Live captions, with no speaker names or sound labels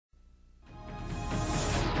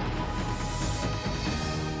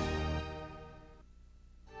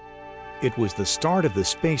It was the start of the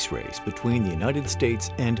space race between the United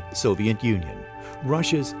States and Soviet Union,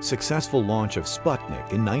 Russia's successful launch of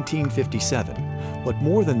Sputnik in 1957. But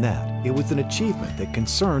more than that, it was an achievement that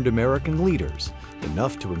concerned American leaders,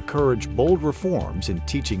 enough to encourage bold reforms in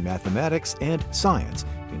teaching mathematics and science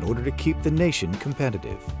in order to keep the nation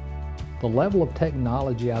competitive. The level of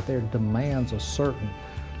technology out there demands a certain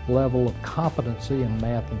level of competency in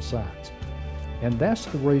math and science. And that's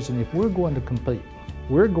the reason if we're going to compete,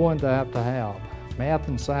 we're going to have math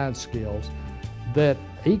and science skills that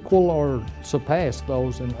equal or surpass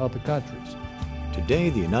those in other countries. Today,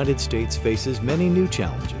 the United States faces many new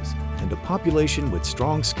challenges, and a population with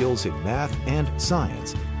strong skills in math and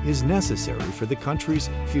science is necessary for the country's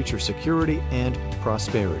future security and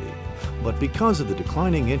prosperity. But because of the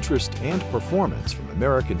declining interest and performance from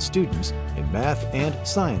American students in math and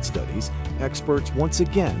science studies, experts once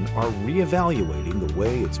again are reevaluating the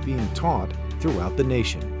way it's being taught throughout the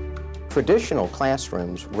nation. Traditional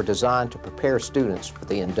classrooms were designed to prepare students for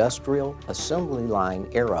the industrial assembly line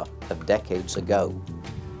era of decades ago.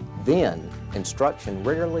 Then, instruction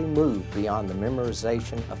rarely moved beyond the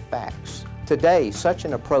memorization of facts. Today, such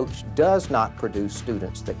an approach does not produce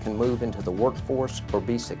students that can move into the workforce or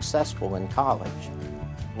be successful in college.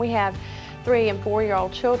 We have 3- and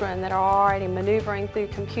 4-year-old children that are already maneuvering through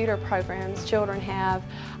computer programs. Children have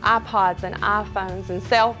iPods and iPhones and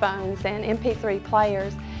cell phones and MP3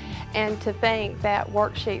 players. And to think that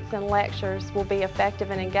worksheets and lectures will be effective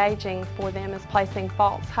and engaging for them is placing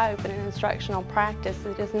false hope in an instructional practice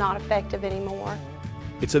that is not effective anymore.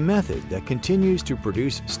 It's a method that continues to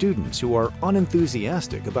produce students who are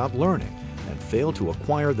unenthusiastic about learning and fail to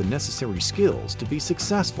acquire the necessary skills to be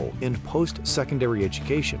successful in post-secondary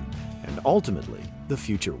education and ultimately the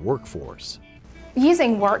future workforce.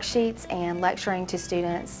 Using worksheets and lecturing to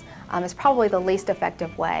students is probably the least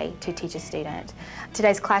effective way to teach a student.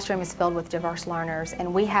 Today's classroom is filled with diverse learners,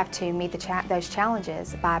 and we have to meet those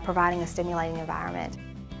challenges by providing a stimulating environment.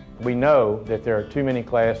 We know that there are too many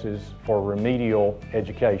classes for remedial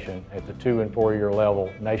education at the 2- and 4-year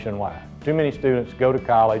level nationwide. Too many students go to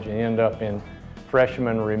college and end up in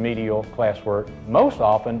freshman remedial classwork, most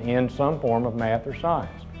often in some form of math or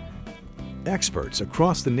science. Experts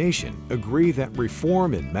across the nation agree that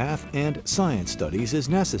reform in math and science studies is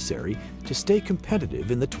necessary to stay competitive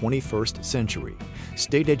in the 21st century.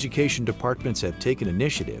 State education departments have taken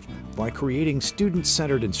initiative by creating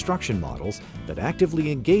student-centered instruction models that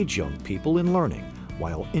actively engage young people in learning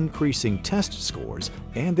while increasing test scores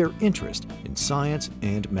and their interest in science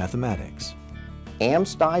and mathematics.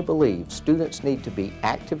 AMSTI believes students need to be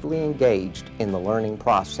actively engaged in the learning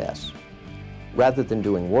process. Rather than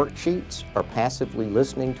doing worksheets or passively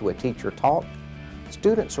listening to a teacher talk,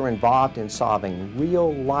 students are involved in solving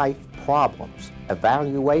real-life problems.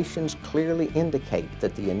 Evaluations clearly indicate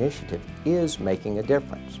that the initiative is making a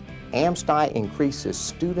difference. AMSTI increases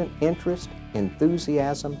student interest,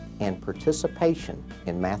 enthusiasm, and participation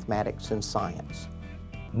in mathematics and science.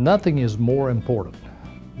 Nothing is more important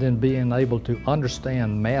than being able to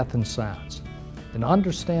understand math and science and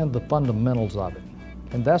understand the fundamentals of it.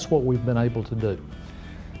 And that's what we've been able to do.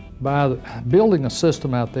 By building a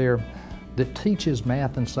system out there that teaches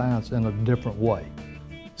math and science in a different way.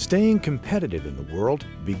 Staying competitive in the world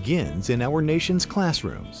begins in our nation's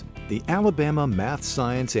classrooms. The Alabama Math,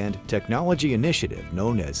 Science, and Technology Initiative,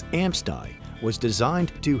 known as AMSTI, was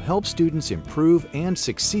designed to help students improve and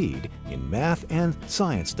succeed in math and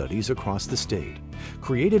science studies across the state.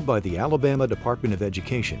 Created by the Alabama Department of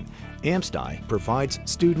Education, AMSTI provides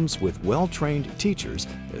students with well-trained teachers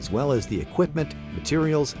as well as the equipment,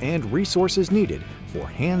 materials, and resources needed for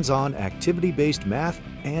hands-on activity-based math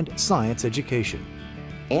and science education.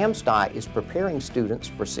 AMSTI is preparing students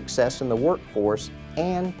for success in the workforce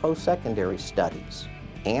and post-secondary studies.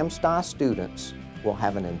 AMSTI students will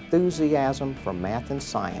have an enthusiasm for math and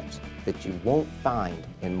science that you won't find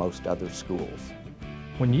in most other schools.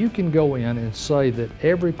 When you can go in and say that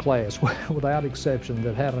every class, without exception,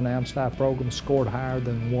 that had an AMSTI program scored higher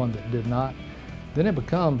than one that did not, then it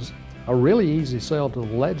becomes a really easy sell to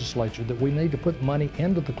the legislature that we need to put money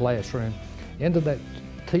into the classroom, into that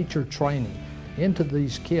teacher training, into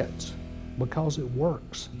these kids, because it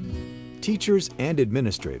works. Teachers and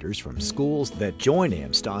administrators from schools that join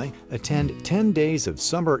AMSTI attend 10 days of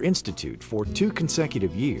Summer Institute for 2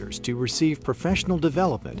 consecutive years to receive professional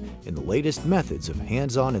development in the latest methods of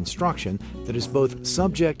hands-on instruction that is both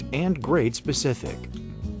subject and grade specific.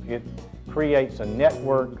 It creates a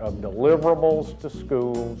network of deliverables to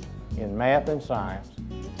schools in math and science.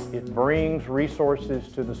 It brings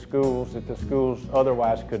resources to the schools that the schools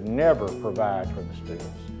otherwise could never provide for the students.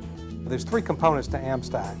 There's 3 components to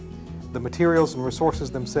AMSTI. the materials and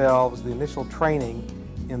resources themselves, the initial training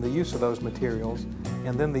in the use of those materials,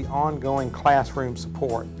 and then the ongoing classroom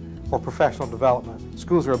support or professional development.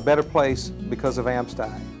 Schools are a better place because of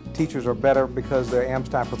AMSTI. Teachers are better because they're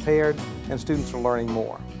AMSTI prepared, and students are learning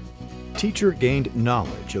more. Teacher gained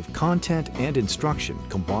knowledge of content and instruction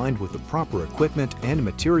combined with the proper equipment and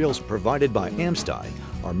materials provided by AMSTI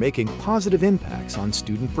are making positive impacts on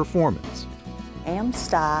student performance.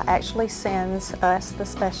 AMSTI actually sends us, the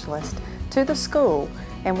specialist, to the school,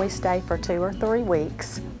 and we stay for 2 or 3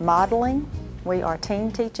 weeks modeling. We are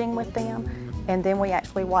team teaching with them, and then we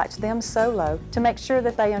actually watch them solo to make sure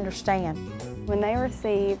that they understand. When they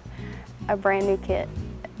receive a brand new kit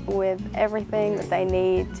with everything that they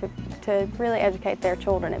need to really educate their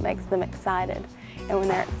children, it makes them excited. And when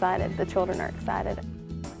they're excited, the children are excited.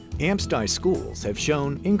 AMSTI schools have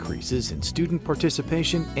shown increases in student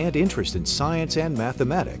participation and interest in science and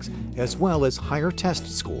mathematics, as well as higher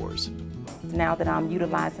test scores. Now that I'm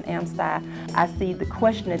utilizing AMSTI, I see the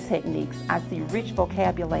questioning techniques, I see rich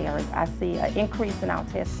vocabulary, I see an increase in our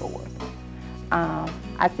test scores.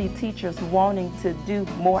 I see teachers wanting to do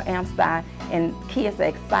more AMSTI, and kids are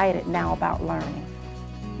excited now about learning.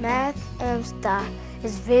 Math AMSTI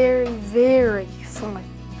is very, very fun.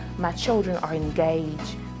 My children are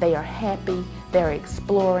engaged, they are happy, they're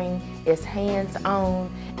exploring, it's hands-on,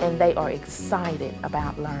 and they are excited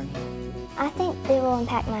about learning. I think it will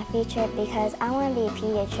impact my future because I want to be a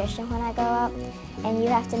pediatrician when I grow up, and you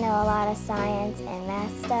have to know a lot of science and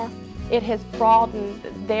math stuff. It has broadened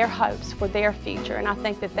their hopes for their future, and I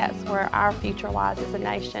think that that's where our future lies as a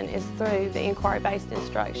nation, is through the inquiry-based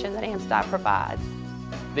instruction that AMSTI provides.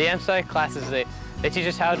 The AMSTI classes, they teach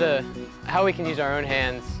us how we can use our own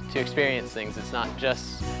hands to experience things. It's not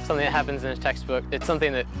just something that happens in a textbook, it's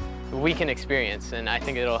something that we can experience, and I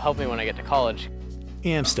think it'll help me when I get to college.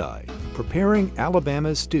 AMSTI, preparing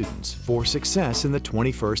Alabama's students for success in the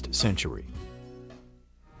 21st century.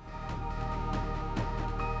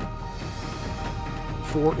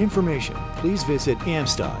 For information, please visit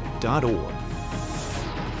amsti.org.